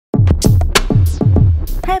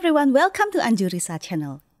Hi everyone, welcome to Anjurisa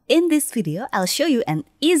channel. In this video, I'll show you an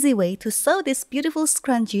easy way to sew this beautiful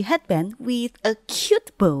scrunchie headband with a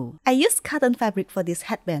cute bow. I used cotton fabric for this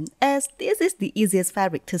headband as this is the easiest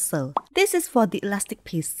fabric to sew. This is for the elastic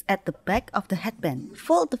piece at the back of the headband.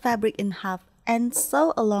 Fold the fabric in half and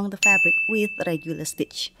sew along the fabric with regular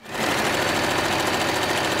stitch.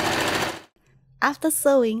 After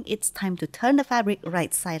sewing, it's time to turn the fabric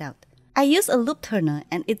right side out. I use a loop turner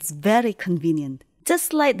and it's very convenient. Just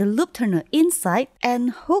slide the loop turner inside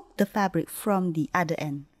and hook the fabric from the other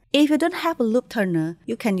end. If you don't have a loop turner,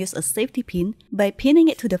 you can use a safety pin by pinning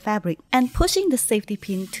it to the fabric and pushing the safety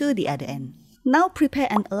pin to the other end. Now prepare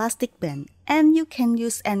an elastic band and you can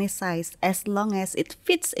use any size as long as it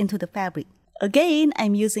fits into the fabric. Again,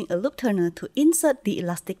 I'm using a loop turner to insert the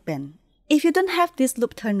elastic band. If you don't have this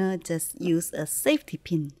loop turner, just use a safety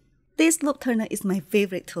pin. This loop turner is my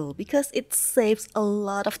favorite tool because it saves a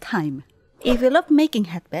lot of time. If you love making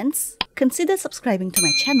headbands, consider subscribing to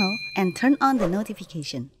my channel and turn on the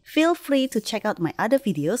notification. Feel free to check out my other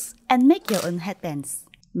videos and make your own headbands.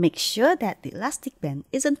 Make sure that the elastic band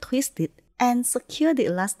isn't twisted and secure the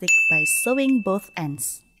elastic by sewing both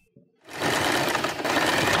ends.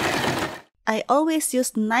 I always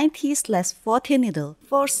use 90/40 needle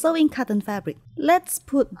for sewing cotton fabric. Let's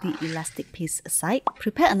put the elastic piece aside.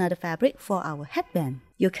 Prepare another fabric for our headband.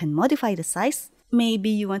 You can modify the size. Maybe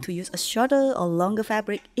you want to use a shorter or longer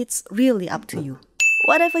fabric. It's really up to you.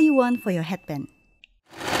 Whatever you want for your headband.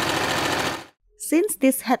 Since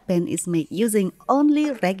this headband is made using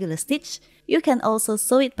only regular stitch, you can also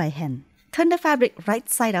sew it by hand. Turn the fabric right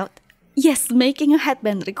side out. Yes, making a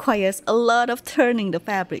headband requires a lot of turning the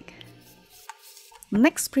fabric.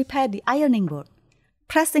 Next, prepare the ironing board.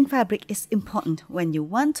 Pressing fabric is important when you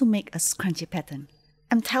want to make a scrunchie pattern.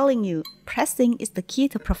 I'm telling you, pressing is the key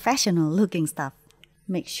to professional looking stuff.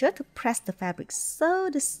 Make sure to press the fabric so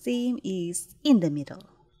the seam is in the middle.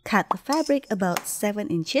 Cut the fabric about 7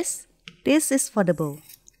 inches. This is for the bow.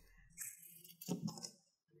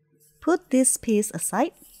 Put this piece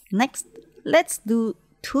aside. Next, let's do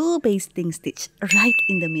 2 basting stitches right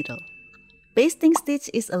in the middle. Basting stitch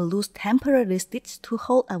is a loose temporary stitch to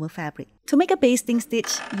hold our fabric. To make a basting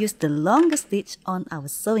stitch, use the longest stitch on our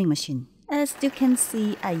sewing machine. As you can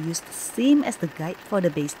see, I used the seam as the guide for the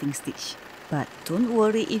basting stitch. But don't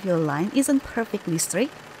worry if your line isn't perfectly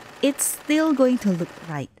straight, it's still going to look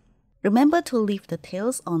right. Remember to leave the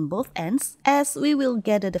tails on both ends as we will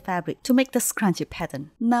gather the fabric to make the scrunchie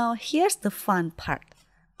pattern. Now here's the fun part.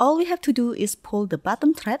 All we have to do is pull the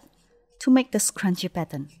bottom thread to make the scrunchie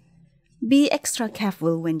pattern. Be extra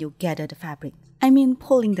careful when you gather the fabric. I mean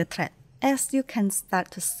pulling the thread, as you can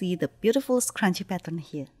start to see the beautiful scrunchie pattern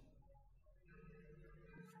here.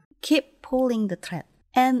 Keep pulling the thread,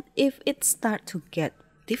 and if it starts to get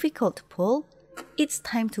difficult to pull, it's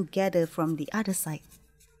time to gather from the other side.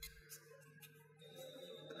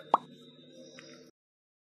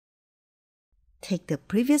 Take the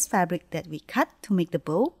previous fabric that we cut to make the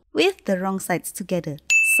bow with the wrong sides together.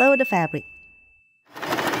 Sew the fabric.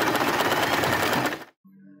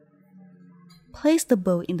 Place the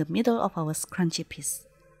bow in the middle of our scrunchie piece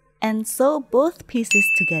and sew both pieces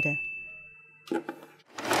together.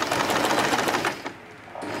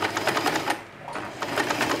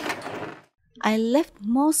 I left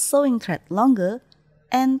more sewing thread longer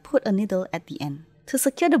and put a needle at the end to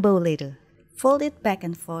secure the bow later. Fold it back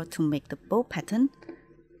and forth to make the bow pattern.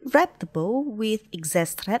 Wrap the bow with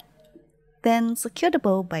excess thread. Then secure the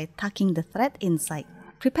bow by tucking the thread inside.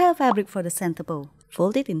 Prepare fabric for the center bow.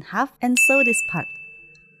 Fold it in half and sew this part.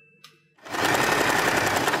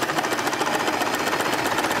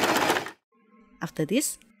 After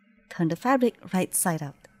this, turn the fabric right side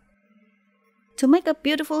out. To make a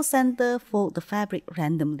beautiful center, fold the fabric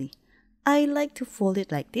randomly. I like to fold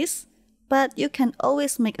it like this, but you can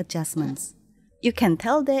always make adjustments. You can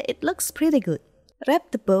tell that it looks pretty good. Wrap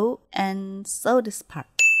the bow and sew this part.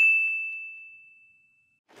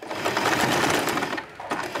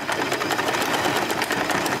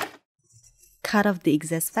 Cut off the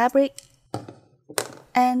excess fabric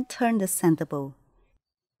and turn the center bow.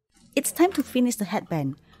 It's time to finish the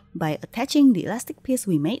headband by attaching the elastic piece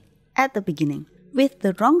we made at the beginning. With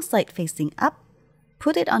the wrong side facing up,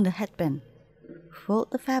 put it on the headband.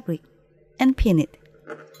 Fold the fabric and pin it.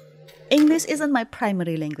 English isn't my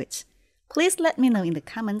primary language. Please let me know in the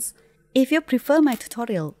comments if you prefer my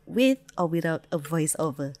tutorial with or without a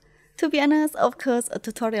voiceover. To be honest, of course, a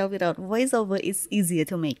tutorial without voiceover is easier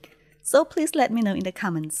to make. So please let me know in the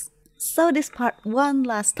comments. Sew this part one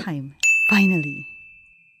last time. Finally.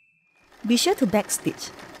 Be sure to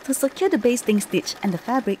backstitch to secure the basting stitch and the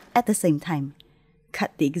fabric at the same time.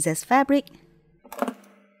 Cut the excess fabric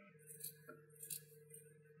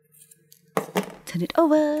Turn it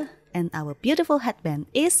over, and our beautiful headband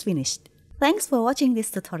is finished. Thanks for watching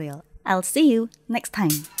this tutorial. I'll see you next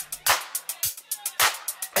time.